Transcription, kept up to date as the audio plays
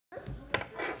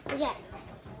Yeah.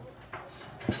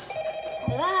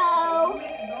 Hello?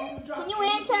 Can you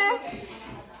answer?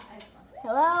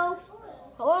 Hello?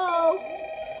 Hello?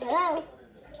 Hello?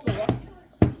 Yeah.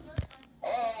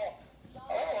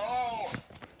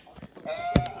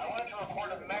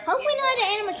 Hopefully not the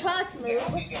animatronics move.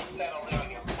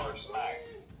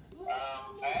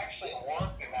 I actually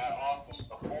worked in that office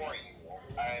before you.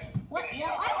 What? No, I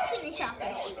wasn't in shop. As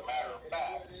a matter of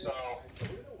fact, so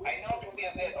I know it can be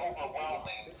a bit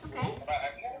overwhelming. Okay. But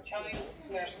I'm here to tell you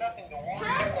there's nothing to worry How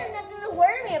is about. there nothing to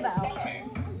worry about? Okay.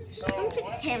 So let's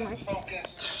just focus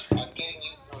on getting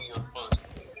you through your first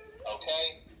week. Okay?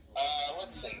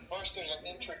 Let's see. First, there's an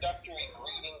introductory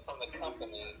greeting from the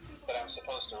company that I'm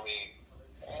supposed to read.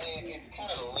 It's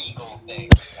kind of a legal thing,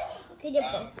 you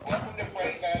know. Welcome to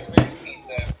Freddy's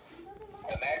Pizza,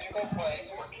 a magical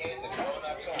place where kids and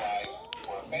grown-ups alike,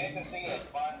 where fantasy and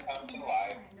fun come to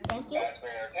life. Thank you.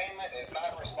 Fazbear Entertainment is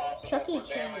not responsible for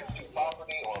damage to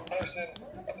property or person.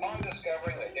 Upon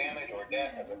discovering that damage or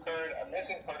death has occurred, a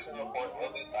missing person report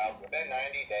will be filed within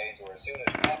 90 days or as soon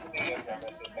as property and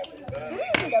premises have been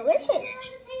thoroughly delicious.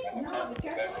 and the carpets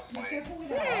have been replaced. Now,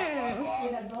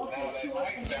 that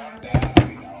might sound bad,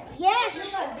 you know. Yes, it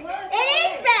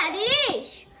is bad. It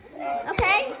is.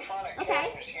 Okay. Okay.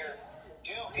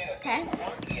 Okay.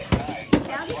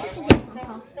 Now this is a different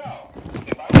call.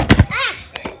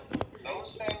 Those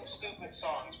same stupid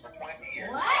songs for 20 years.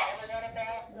 What?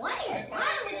 What is wrong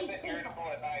with you people?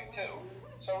 At night too.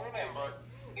 So remember,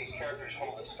 these characters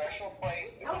hold a special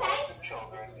place in the lives of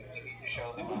children, and we need to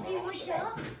show them a little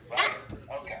respect. Right?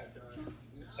 Okay.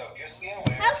 So just be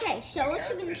aware. Okay, so what's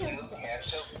she gonna do?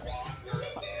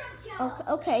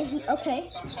 Okay.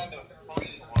 Some kind of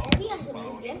free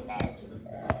roam at night.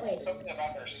 Something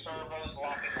about their servos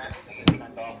locking up and get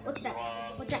turned off. What's that?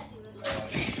 What's that?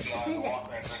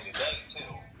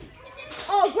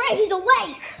 Oh, great, he's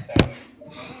awake!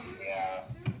 Yeah.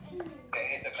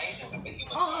 It's amazing.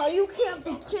 Oh, you can't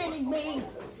be kidding me.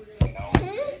 Now,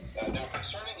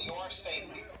 concerning your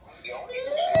safety, the only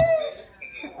risk to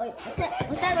you... Wait,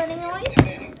 what's that running noise?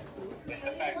 ...is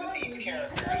the fact that these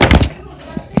characters,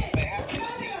 they have to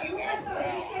see you act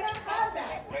around.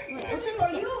 What's it for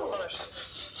you?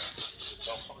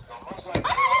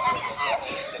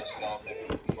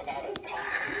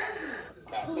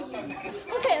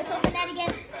 Okay, let's open that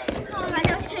again. Oh my god,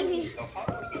 that was crazy.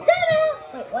 Ta-da!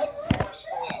 Wait, what?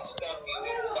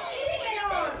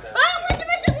 Oh,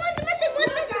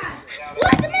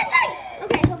 what's missing?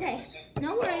 Okay. No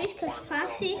worries, because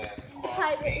Foxy, the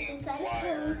pirate, is inside his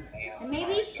room. And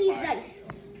maybe he's nice.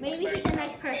 Maybe he's a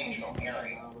nice person.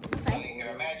 Okay.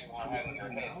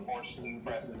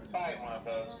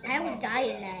 I would die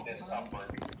in that.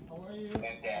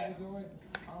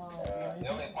 The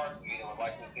only parts of you that would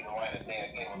like to see the light of day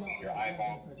again would be your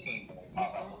eyeballs and teeth that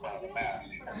pop up in front of the mask.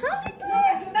 How did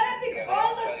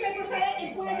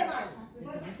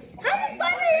I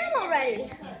am already?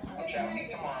 We'll chat with you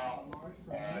tomorrow.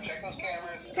 Check those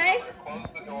cameras. Okay. Close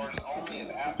the doors only if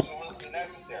absolutely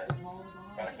necessary.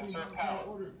 Gotta conserve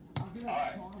power.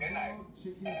 Alright, good night.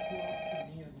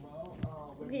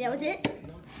 Okay, that was it?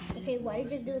 Okay, why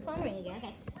did you just do the phone ring again?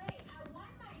 Okay.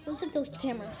 Look at those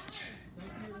cameras.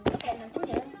 Okay, now come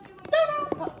here. No!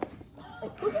 Oh.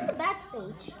 Wait, who's in the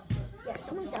backstage? Yeah,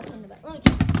 someone's down in the back. Let me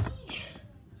check.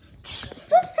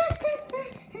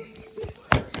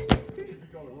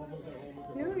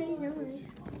 No worries.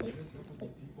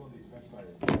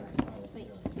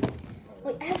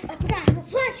 Wait, I forgot, I have a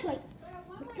flashlight.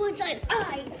 Put inside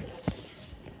eyes.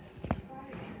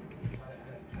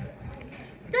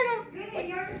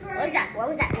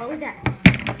 What was that?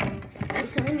 Is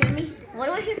someone near me? What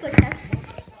do I hear footsteps?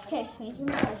 Okay, I'm using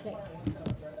my flashlight.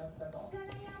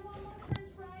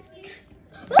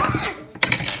 Ah!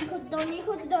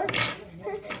 Close the door.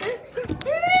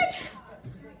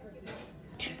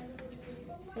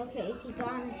 Okay, is he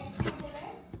gone?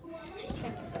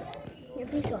 Check. Yep,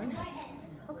 he's gone.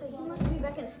 Okay, he must be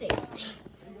back on the stage.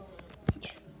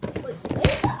 Wait,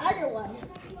 where's the other one?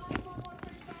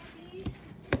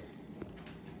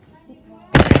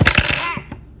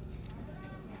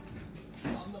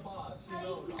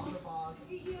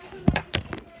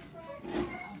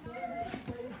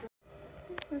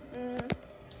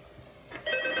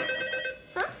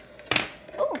 Huh?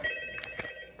 Oh.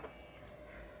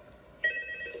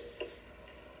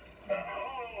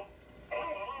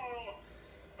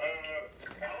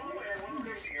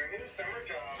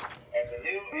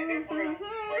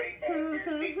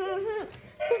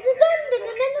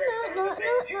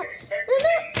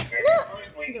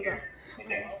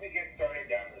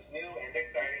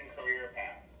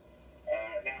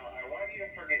 Now, I want you to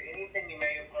forget anything you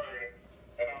may have heard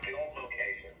about the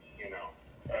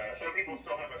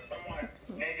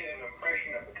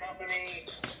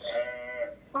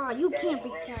can't be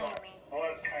telling me.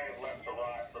 Was kind of left to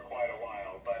rot for quite a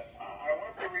while, but I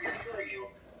want to reassure you,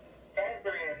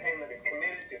 Fazbear Entertainment is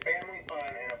committed to family fun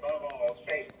and above all,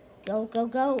 safety. Go, go,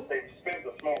 go. They've spent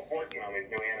a small fortune on these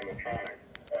new animatronics.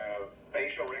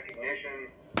 Facial recognition,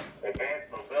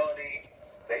 advanced mobility.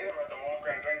 They even let them walk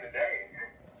around during the day.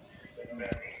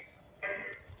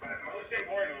 But most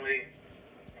importantly,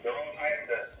 they're all tied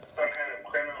into some kind of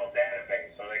criminal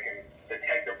database so they can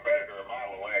detect a predator a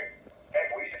mile away.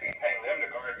 Heck, we should be paying them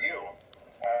to guard you.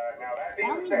 Now that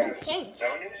being said,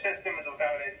 no new system is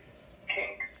without its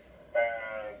kinks.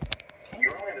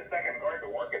 You're only the second guard to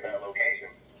work at that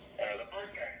location. The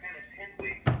first guy finished his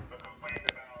week but complained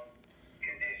about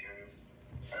conditions.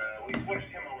 We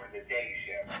switched him over to day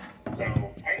shift. So,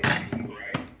 I think he's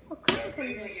right.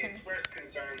 He expressed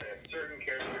concern that certain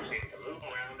characters seem to move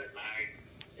around at night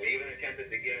and even attempted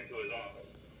to get into his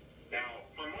office. Now,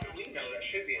 from what we know, that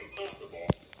should be impossible.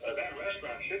 That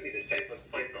restaurant should be the safest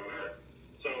place on earth.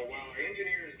 So while our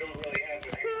engineers don't really have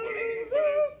an explanation for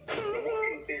this, the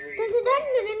working theory is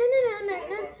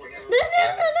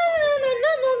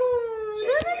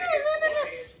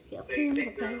they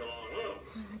think they're in the wrong room.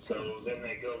 So then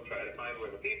they go try to find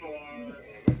where the people are, and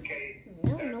in this case,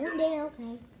 no one did,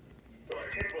 okay. So our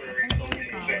temporary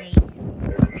solution is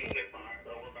there's a music box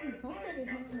over by the fire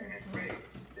counter, and it's ready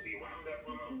to be wound up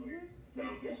remotely. So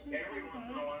just every once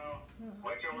in a while,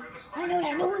 switch over to the crime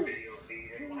video feed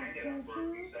and wind it up for a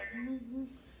few seconds.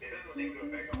 It doesn't seem to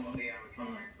affect all of the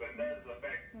animatronics, but it does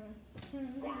affect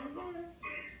one of them.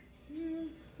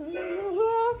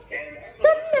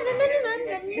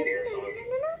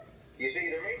 You see,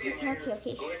 there may be a minor glitch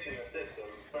in the system,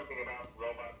 something about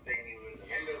robots thinking you was an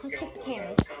endoskeleton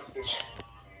without costume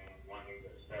on and wanting to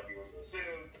stuff you in the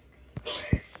suit. So,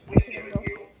 hey, we've given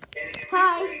you an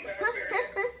Hi. You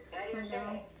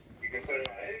can put it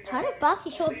on any How did Boxy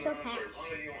show up so fast?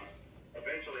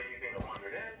 Eventually, anything that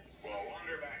wandered in will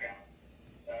wander back out.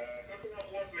 Something else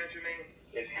worth mentioning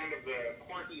is kind of the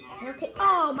quirky modern. Okay.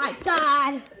 Oh my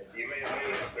God. You may have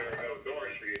noticed there are no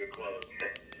doors for you to close.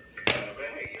 But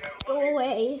hey, you have Go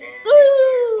away.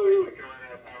 Ooh!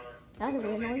 That was a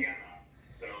weird noise.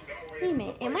 Wait a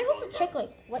minute. Am I supposed to check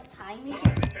like what time is it?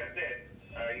 That's it.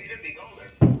 You should be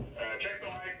golden. Check the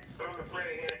lights, throw the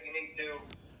Freddy in if you need to.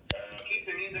 Keep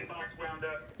the music box wound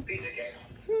up. Piece of cake.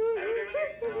 Have a good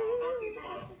day. I'll talk to you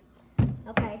tomorrow.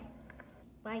 Okay.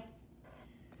 Bye.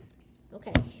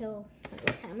 Okay, so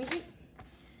what time is it?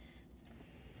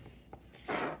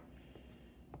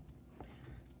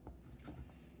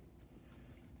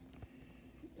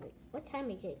 Wait, what time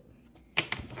is it?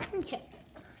 Let me check.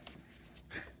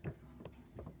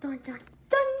 Dun, dun, dun,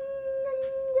 dun,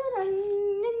 dun,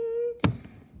 dun.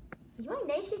 Is my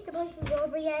day shift supposed to be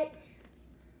over yet?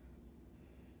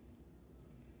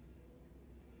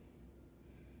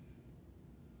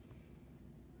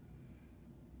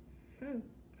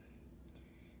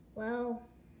 Well,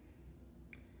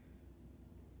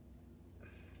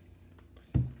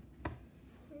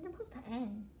 it's supposed to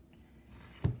end.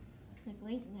 Like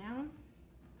right now.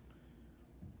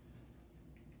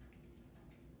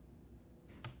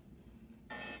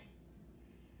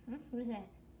 What is that?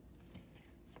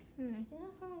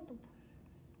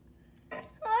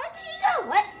 Oh, Chico!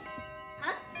 What?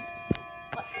 Huh?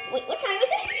 What? Wait, what time is it?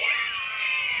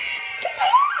 6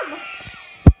 a.m.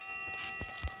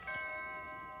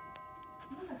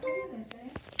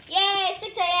 Yay,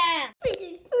 6 a.m. This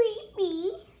is creepy.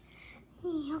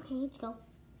 Okay, let's go.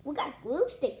 We got glue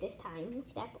stick this time.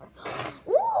 What's that for?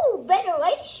 Ooh,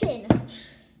 ventilation.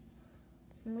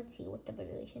 Let's see what the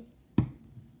ventilation.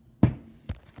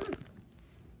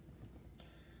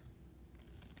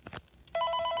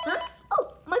 Huh?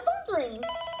 Oh, my phone's ringing.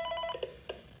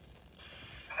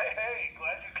 Hey,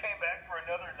 glad you came back for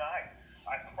another night.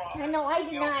 I promise. No, I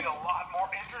did It'll not. be a lot more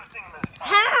interesting this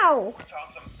time. How? We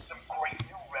found some great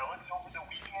new relics over the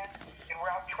weekend, and we're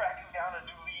out tracking down a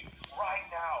new lead right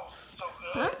now. So,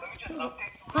 let me just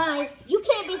update you. Hi. You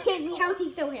can't be kidding me. How's he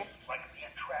still here? Like the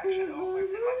attraction opened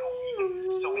in like a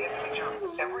week, so we have to make sure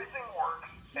everything works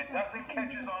and nothing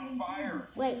catches on fire.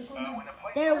 Wait. When the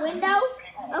place There a window?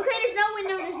 people Okay, there's no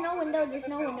window. There's no window. There's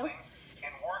no window.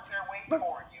 and work their way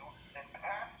toward you, then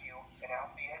past you, and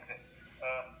out the exit.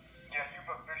 Yeah,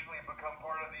 you've officially become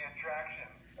part of the attraction.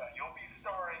 You'll be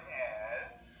starring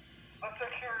as a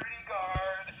security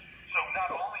guard. So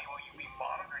not only will you be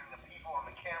monitoring the people on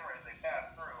the camera as they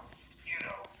pass through, you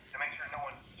know, to make sure no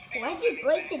one Why'd you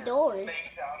break the doors?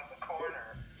 fakes out in the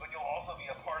corner, but you'll also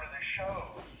be a part of the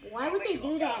show. Why would they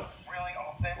do that? Really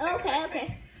authentic.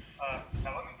 Okay.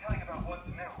 Now let me tell you about what's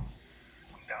new.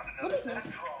 We found another set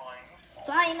of drawings.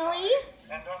 Finally.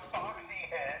 And a foxy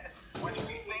head, which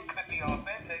we think could be be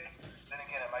authentic, then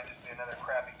again, it might just be another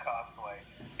crappy cosplay.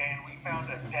 And we found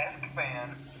a desk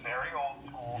fan, very old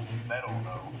school, metal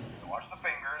though. So watch the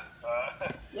fingers.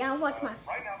 Yeah, watch my.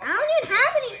 Right now, I don't even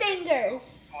have any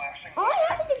fingers. All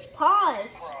I have is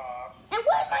paws. And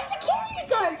where's my security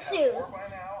guard suit? By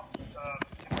now, if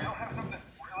we don't have something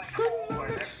really cool by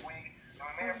next week, then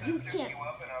we may have to pick you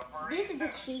up in a very. This is the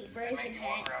cheap version. Make you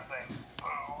walk around saying,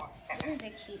 "Boo." This is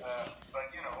the cheap. But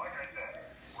you know, like I said,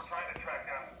 we're trying to track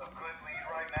down a good lead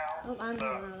right now. Oh, I'm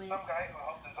Some guy who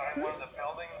helped design one of the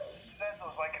buildings says it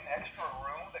was like an extra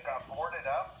room that got boarded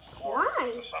up. Or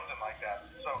something like that.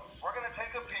 So we're gonna take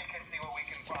a peek and see what we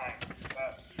can find.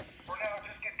 For now,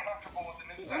 just get comfortable with the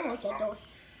new setup.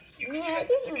 Yeah, I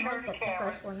didn't like the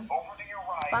first one. Over to your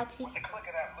right, Boxy. with the click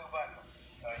of that blue button,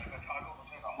 you can toggle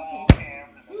between the hall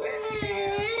cams and the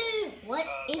What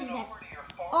is that?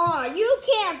 Oh, you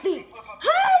can't be.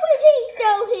 How is he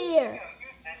still here?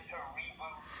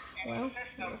 Well, this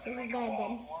isn't bad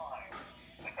then.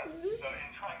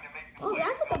 Oh,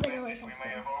 that's what the ventilation. We may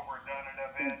have overdone it a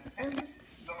bit.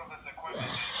 Some of this equipment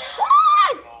is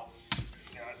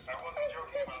I wasn't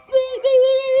joking about the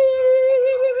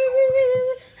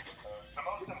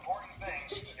most important thing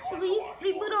you want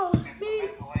to watch is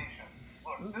ventilation.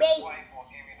 Look, this place will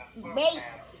give you the spook, man.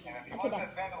 And if you want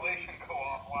that ventilation to go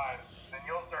offline, then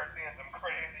you'll start seeing some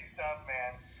crazy stuff,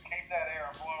 man. Keep that air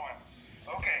blowing.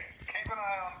 Okay, keep an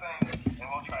eye on things, and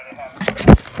we'll try to have it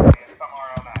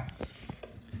tomorrow night.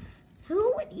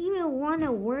 Who would even want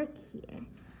to work here?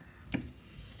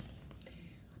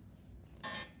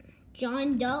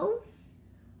 John Doe?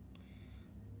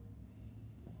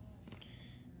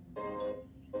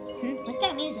 What's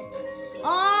that music?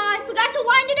 Oh, I forgot to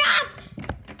wind it up!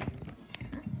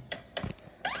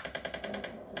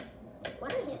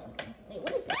 What is this? Wait,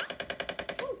 what is that?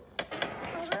 Oh,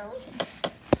 my revelation.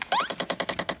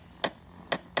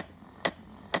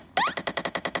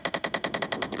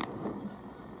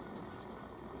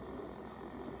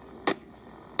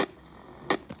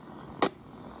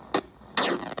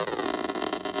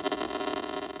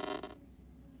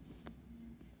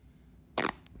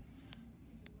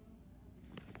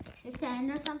 Is that end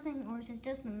or something, or is it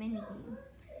just a mini game?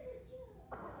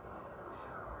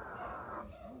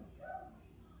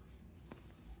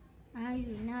 I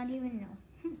do not even know.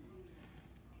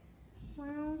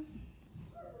 Well,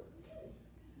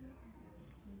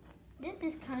 this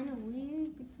is kind of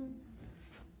weird because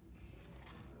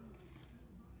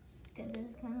this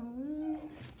is kind of weird.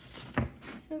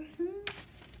 So soon.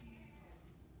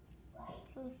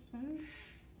 So soon.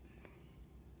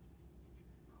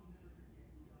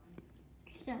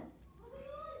 So.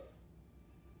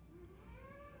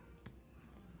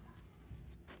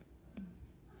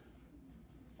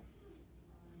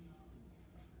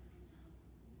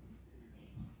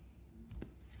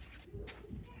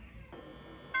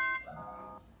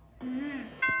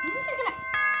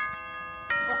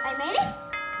 I made it?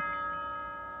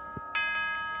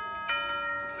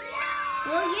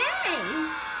 Well, yay!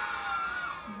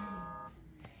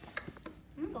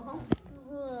 I'm gonna go home.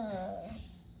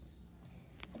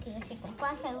 Okay, let's take my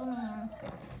flashlight with me.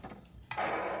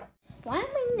 Why am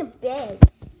I in the bed?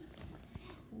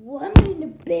 Why am I in the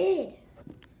bed?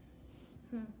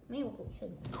 Maybe we'll go to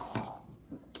sleep.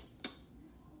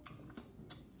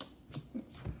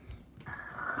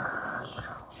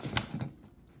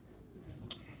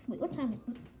 Wait, what time?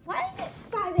 Why is it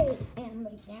 5 a.m.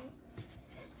 right now?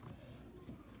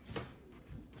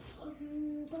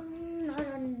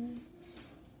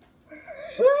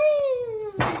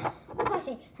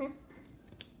 Flashlight, huh?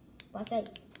 Flashlight.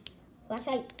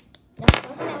 Flashlight. No,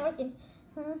 flashlight not working.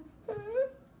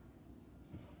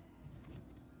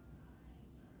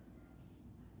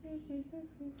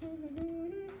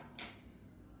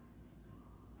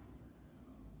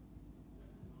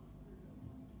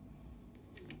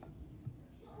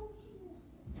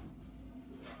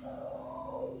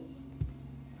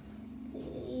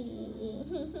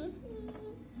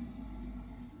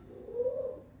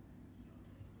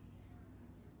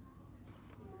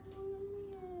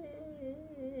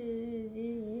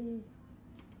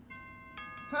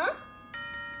 Huh?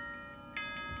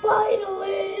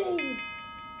 Finally!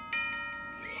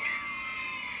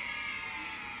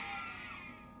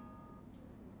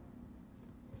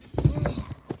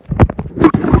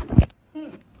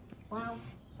 Wow.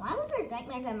 Why would there's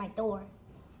nightmares at my door?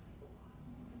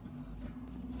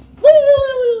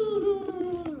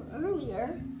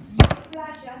 Earlier.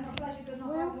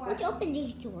 Let's open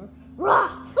this door.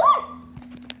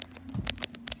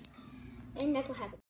 And that's what happened.